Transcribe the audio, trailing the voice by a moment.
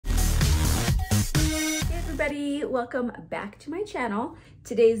everybody, welcome back to my channel.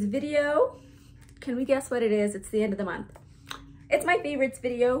 Today's video, can we guess what it is? It's the end of the month. It's my favorites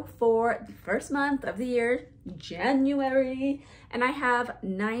video for the first month of the year, January, and I have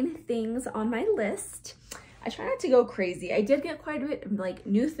 9 things on my list. I try not to go crazy. I did get quite a bit of like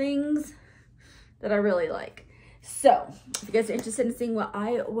new things that I really like. So if you guys are interested in seeing what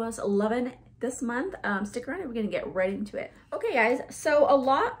I was loving this month, stick around and we're gonna get right into it. Okay guys, so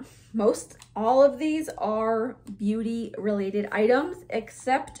all of these are beauty related items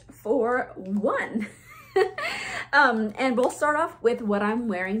except for one. And we'll start off with what I'm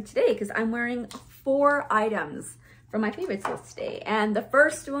wearing today because I'm wearing 4 items from my favorites list today. And the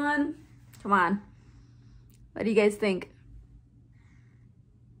first one, come on, what do you guys think?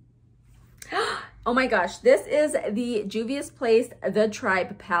 Oh my gosh, this is the Juvia's Place The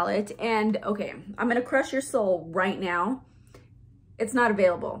Tribe palette. And okay, I'm gonna crush your soul right now. It's not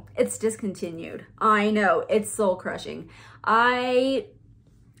available. It's discontinued. I know, it's soul crushing. I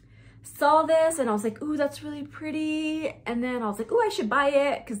saw this and I was like, ooh, that's really pretty. And then I was like, ooh, I should buy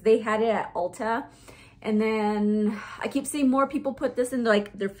it because they had it at Ulta. And then I keep seeing more people put this in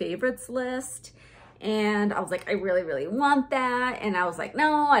like their favorites list. And I was like, I really, really want that. And I was like,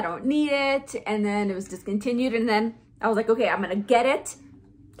 no, I don't need it. And then it was discontinued. And then I was like, okay, I'm gonna get it.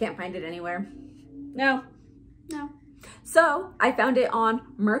 Can't find it anywhere. No. So I found it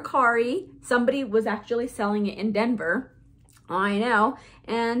on Mercari. Somebody was actually selling it in Denver. I know.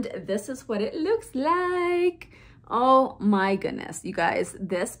 And this is what it looks like. Oh my goodness, you guys,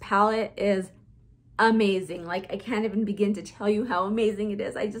 this palette is amazing. Like I can't even begin to tell you how amazing it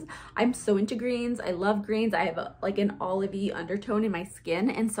is. I'm so into greens. I love greens. I have like an olivey undertone in my skin.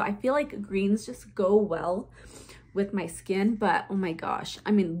 And so I feel like greens just go well with my skin, but oh my gosh.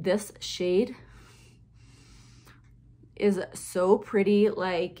 I mean, this shade is so pretty.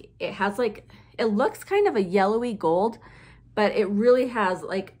 Like it has like, it looks kind of a yellowy gold, but it really has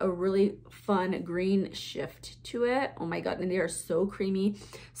like a really fun green shift to it. Oh my God. And they are so creamy.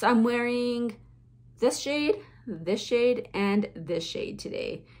 So I'm wearing this shade, and this shade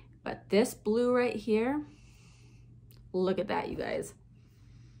today. But this blue right here, look at that, you guys.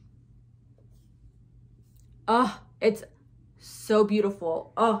 Oh, it's so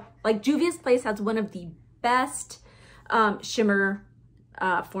beautiful. Oh, like Juvia's Place has one of the best shimmer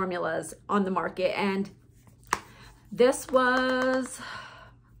formulas on the market. And this was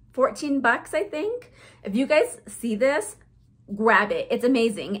 14 bucks, I think. If you guys see this, grab it. It's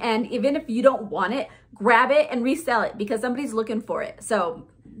amazing. And even if you don't want it, grab it and resell it because somebody's looking for it. So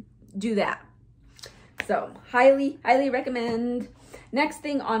do that. So highly, highly recommend. Next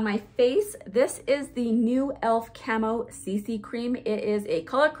thing on my face, this is the new e.l.f. Camo CC Cream. It is a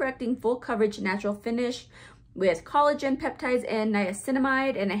color correcting full coverage natural finish with collagen peptides and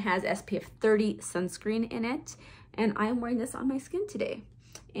niacinamide, and it has SPF 30 sunscreen in it. And I'm wearing this on my skin today.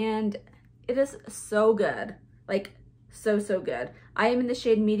 And it is so good. Like, so good. I am in the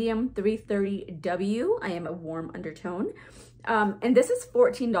shade medium 330W. I am a warm undertone. And this is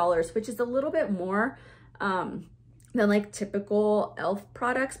 $14, which is a little bit more than like typical e.l.f.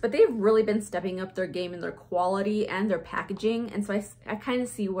 products, but they've really been stepping up their game in their quality and their packaging. And so I kind of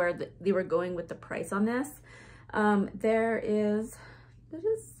see where they were going with the price on this. There is, does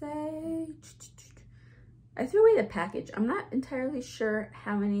it say? I threw away the package. I'm not entirely sure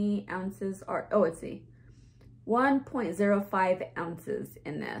how many ounces are, oh, let's see. 1.05 ounces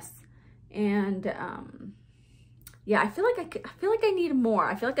in this. And yeah, I feel like I need more.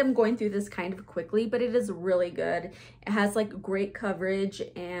 I feel like I'm going through this kind of quickly, but it is really good. It has like great coverage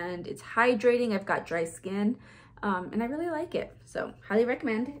and it's hydrating. I've got dry skin and I really like it. So highly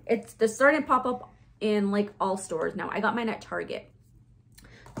recommend. They're starting to pop up in like all stores now. I got mine at Target.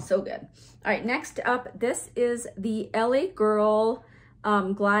 So good. All right, next up, this is the LA Girl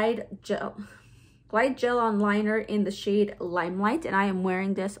Glide Gel On Liner in the shade Limelight, and I am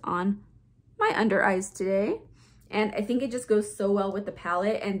wearing this on my under eyes today. And I think it just goes so well with the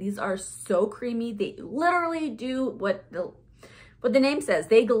palette, and these are so creamy. They literally do what the name says.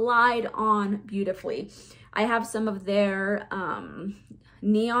 They glide on beautifully. I have some of their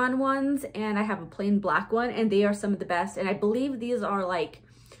neon ones, and I have a plain black one, and they are some of the best. And I believe these are like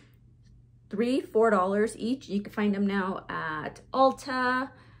 $3-4 each. You can find them now at Ulta,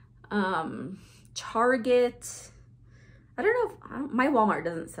 Target. I don't know if my Walmart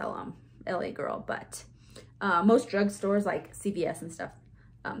doesn't sell them, LA Girl, but most drugstores like CVS and stuff,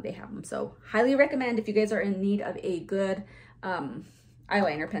 they have them. So highly recommend if you guys are in need of a good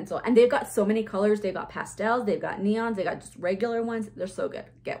eyeliner pencil. And they've got so many colors. They've got pastels, they've got neons, they got just regular ones. They're so good.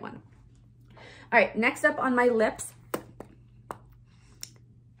 Get one. All right, next up on my lips,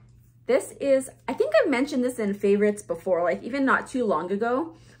 This is, I think I've mentioned this in favorites before, like even not too long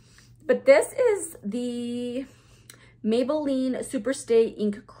ago, but this is the Maybelline Superstay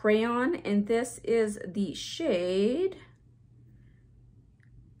Ink Crayon, and this is the shade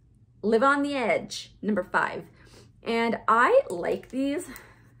Live on the Edge, number 5. And I like these.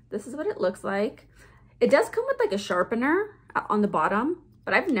 This is what it looks like. It does come with like a sharpener on the bottom,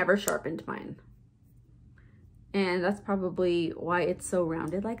 but I've never sharpened mine. And that's probably why it's so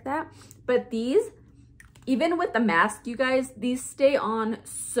rounded like that. But these, even with the mask, you guys, these stay on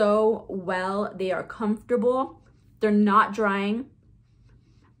so well. They are comfortable. They're not drying.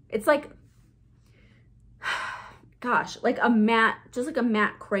 It's like, gosh, like a matte, just like a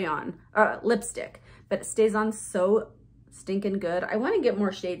matte crayon, lipstick, but it stays on so stinking good. I want to get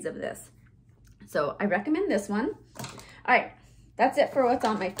more shades of this. So I recommend this one. All right, that's it for what's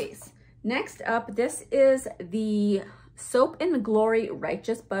on my face. Next up, this is the Soap and Glory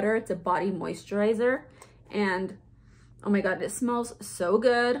Righteous Butter. It's a body moisturizer. And oh my God, it smells so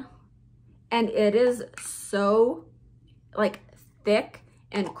good. And it is so like thick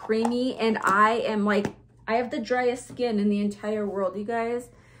and creamy. And I have the driest skin in the entire world, you guys.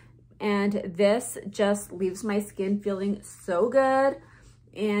 And this just leaves my skin feeling so good.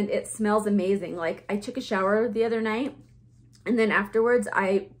 And it smells amazing. Like I took a shower the other night, and then afterwards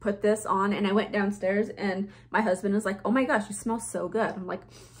I put this on and I went downstairs and my husband was like, oh my gosh, you smell so good. I'm like,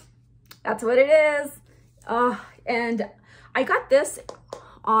 that's what it is. And I got this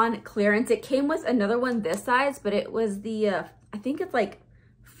on clearance. It came with another one this size, but it was the, I think it's like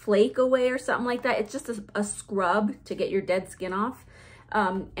Flake Away or something like that. It's just a scrub to get your dead skin off.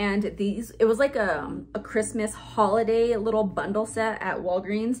 And these, it was like a Christmas holiday little bundle set at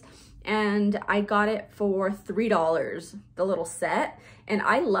Walgreens. And I got it for $3, the little set. And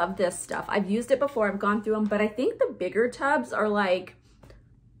I love this stuff. I've used it before, I've gone through them, but I think the bigger tubs are like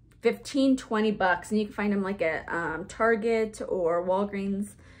 15, 20 bucks. And you can find them like at Target or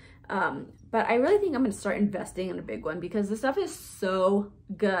Walgreens. But I really think I'm gonna start investing in a big one because this stuff is so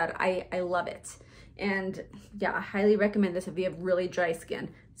good. I love it. And yeah, I highly recommend this if you have really dry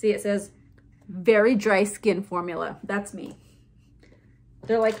skin. See, it says very dry skin formula. That's me.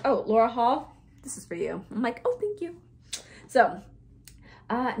 They're like, oh, Laura Hall, this is for you. I'm like, oh, thank you. So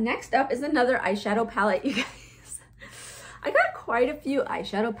next up is another eyeshadow palette, you guys. I got quite a few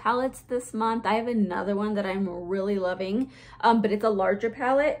eyeshadow palettes this month. I have another one that I'm really loving, but it's a larger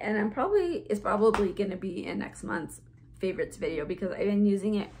palette, and it's probably gonna be in next month's favorites video because I've been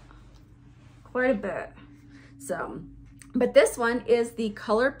using it quite a bit. So, but this one is the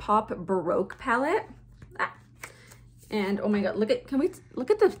ColourPop Baroque palette. And oh my God, look at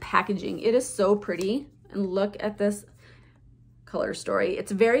the packaging. It is so pretty. And look at this color story.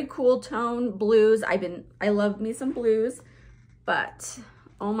 It's very cool tone blues. I love me some blues, but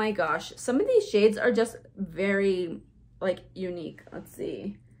oh my gosh, some of these shades are just very like unique. Let's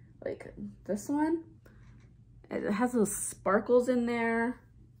see, like this one, it has those sparkles in there.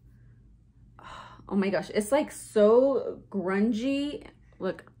 Oh my gosh, it's like so grungy.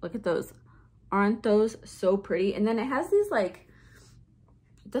 Look at those. Aren't those so pretty? And then it has these like,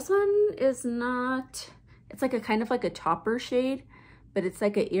 this one is not, it's like a kind of like a topper shade, but it's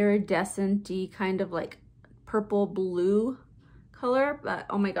like an iridescent-y kind of like purple blue color. But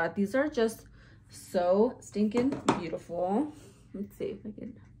oh my God, these are just so stinking beautiful. Let's see if I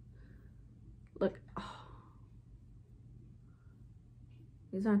can look. Oh.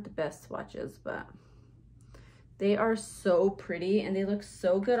 These aren't the best swatches, but they are so pretty and they look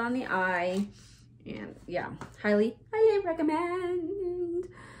so good on the eye. And yeah, highly recommend.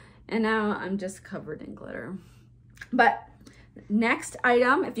 And now I'm just covered in glitter. But next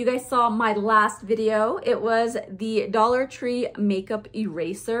item, if you guys saw my last video, it was the Dollar Tree makeup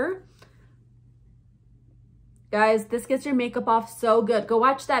eraser. Guys, this gets your makeup off so good. Go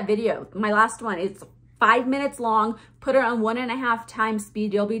watch that video, my last one. It's 5 minutes long. Put it on 1.5 times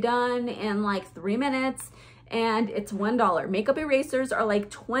speed. You'll be done in like 3 minutes. And it's $1. Makeup erasers are like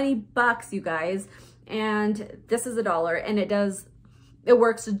 20 bucks, you guys. And this is $1, and it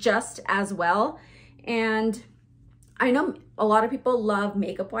works just as well. And I know a lot of people love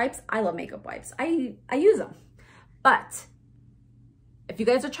makeup wipes. I love makeup wipes. I use them. But if you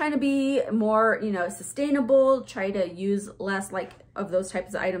guys are trying to be more, you know, sustainable, try to use less like of those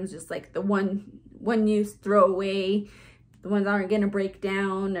types of items, just like the one use throw away, the ones that aren't gonna break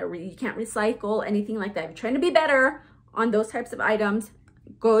down or you can't recycle, anything like that. If you're trying to be better on those types of items,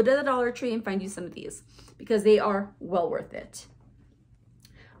 go to the Dollar Tree and find you some of these because they are well worth it.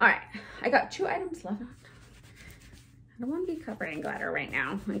 All right, I got 2 items left. I don't want to be covered in glitter right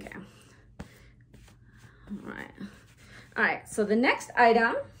now. Okay. All right, so the next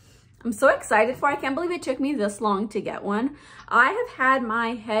item I'm so excited for. I can't believe it took me this long to get one. I have had my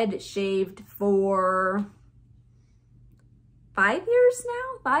head shaved for 5 years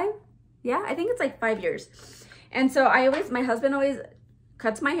now. 5? Yeah, I think it's like 5 years. And so my husband always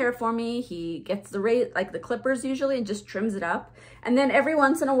cuts my hair for me. He gets the clippers usually and just trims it up. And then every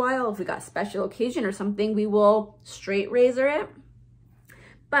once in a while, if we got a special occasion or something, we will straight razor it.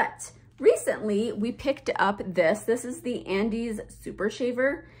 But recently we picked up this. This is the Andes Super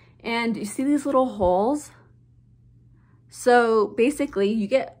Shaver. And you see these little holes? So basically you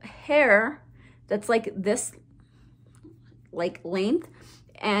get hair that's like this length,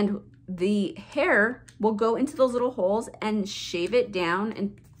 and the hair will go into those little holes and shave it down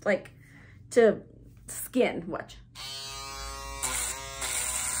and like to skin. Watch.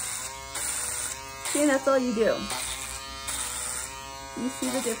 See, that's all you do. You see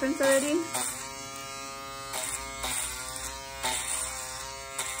the difference already?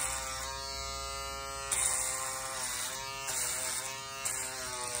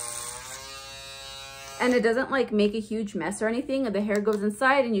 And it doesn't like make a huge mess or anything. The hair goes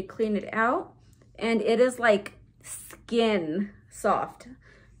inside and you clean it out, and it is like skin soft.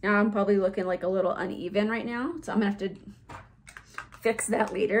 Now I'm probably looking like a little uneven right now, so I'm gonna have to fix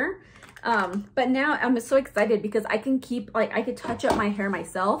that later. But now I'm so excited because I can I could touch up my hair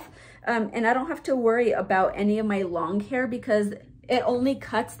myself, and I don't have to worry about any of my long hair because it only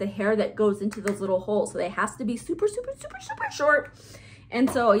cuts the hair that goes into those little holes. So it has to be super, super, super, super short. And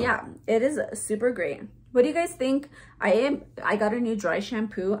so, yeah, it is super great. What do you guys think? I got a new dry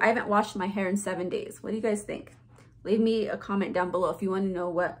shampoo. I haven't washed my hair in 7 days. What do you guys think? Leave me a comment down below if you want to know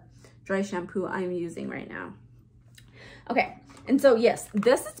what dry shampoo I'm using right now. Okay, and so yes,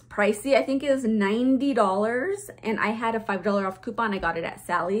 this is pricey. I think it is $90, and I had a $5 off coupon. I got it at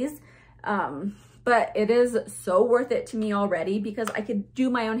Sally's. But it is so worth it to me already because I could do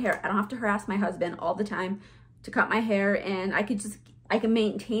my own hair. I don't have to harass my husband all the time to cut my hair, and I can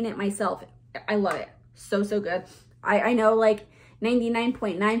maintain it myself. I love it. So, so good. I know like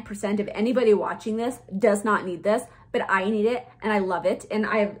 99.9% of anybody watching this does not need this, but I need it and I love it and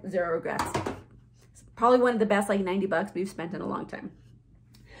I have zero regrets. It's probably one of the best, like 90 bucks we've spent in a long time.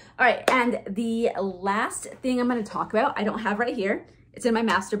 All right, and the last thing I'm gonna talk about, I don't have right here. It's in my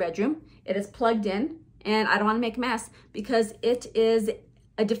master bedroom. It is plugged in and I don't wanna make a mess because it is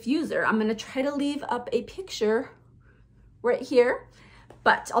a diffuser. I'm gonna try to leave up a picture right here,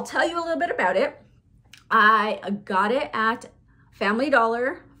 but I'll tell you a little bit about it. I got it at Family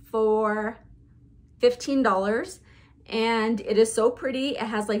Dollar for $15 and it is so pretty. It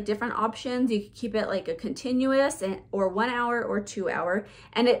has like different options. You can keep it like a continuous or 1 hour or 2 hour,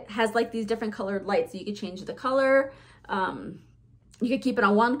 and it has like these different colored lights. So you could change the color. You could keep it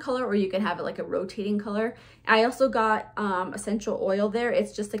on one color or you can have it like a rotating color. I also got essential oil there.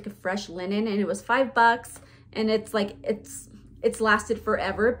 It's just like a fresh linen and it was $5, and it's like, it's lasted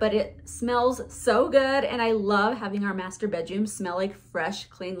forever, but it smells so good. And I love having our master bedroom smell like fresh,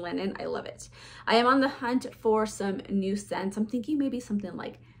 clean linen. I love it. I am on the hunt for some new scents. I'm thinking maybe something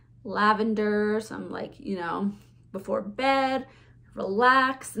like lavender, some like, you know, before bed,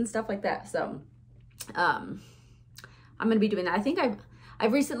 relax and stuff like that. So, I'm going to be doing that. I think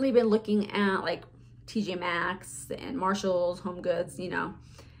I've recently been looking at like TJ Maxx and Marshalls, Home Goods, you know,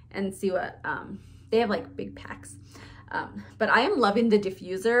 and see what, they have like big packs. But I am loving the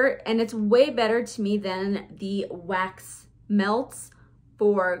diffuser, and it's way better to me than the wax melts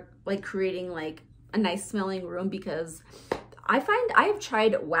for like creating like a nice smelling room, because I find I have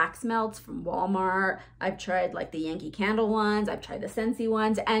tried wax melts from Walmart. I've tried like the Yankee Candle ones. I've tried the Scentsy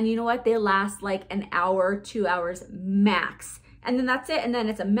ones, and you know what? They last like an hour, 2 hours max. And then that's it. And then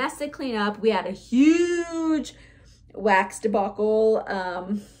it's a mess to clean up. We had a huge wax debacle,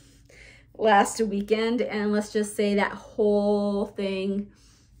 last weekend, and let's just say that whole thing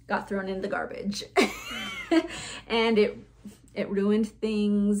got thrown in the garbage. And it ruined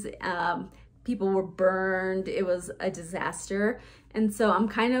things. People were burned. It was a disaster. And so I'm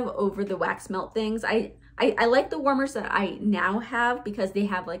kind of over the wax melt things. I like the warmers that I now have because they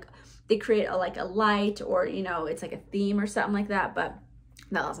have like, they create like a light, or, you know, it's like a theme or something like that. But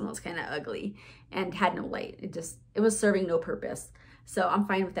that last one was kind of ugly and had no light. It was serving no purpose. So I'm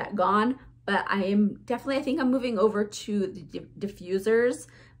fine with that gone. But I am definitely, I think I'm moving over to the diffusers,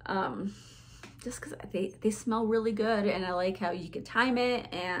 just because they smell really good, and I like how you can time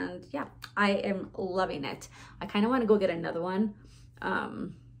it, and yeah, I am loving it. I kind of want to go get another one.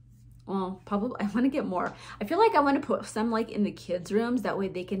 Well, probably I want to get more. I feel like I want to put some like in the kids' rooms. That way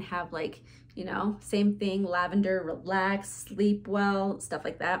they can have like, you know, same thing, lavender, relax, sleep well, stuff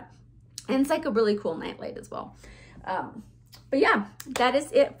like that. And it's like a really cool nightlight as well. But yeah, that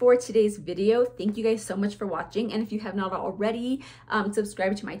is it for today's video. Thank you guys so much for watching. And if you have not already,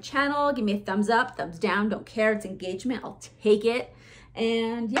 subscribe to my channel. Give me a thumbs up, thumbs down. Don't care. It's engagement. I'll take it.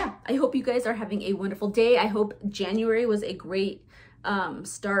 And yeah, I hope you guys are having a wonderful day. I hope January was a great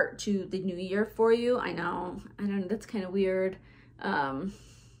start to the new year for you. I know, that's kind of weird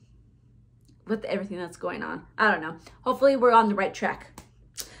with everything that's going on. I don't know. Hopefully we're on the right track.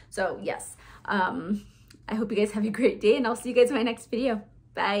 So yes, I hope you guys have a great day, and I'll see you guys in my next video.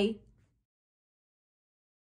 Bye.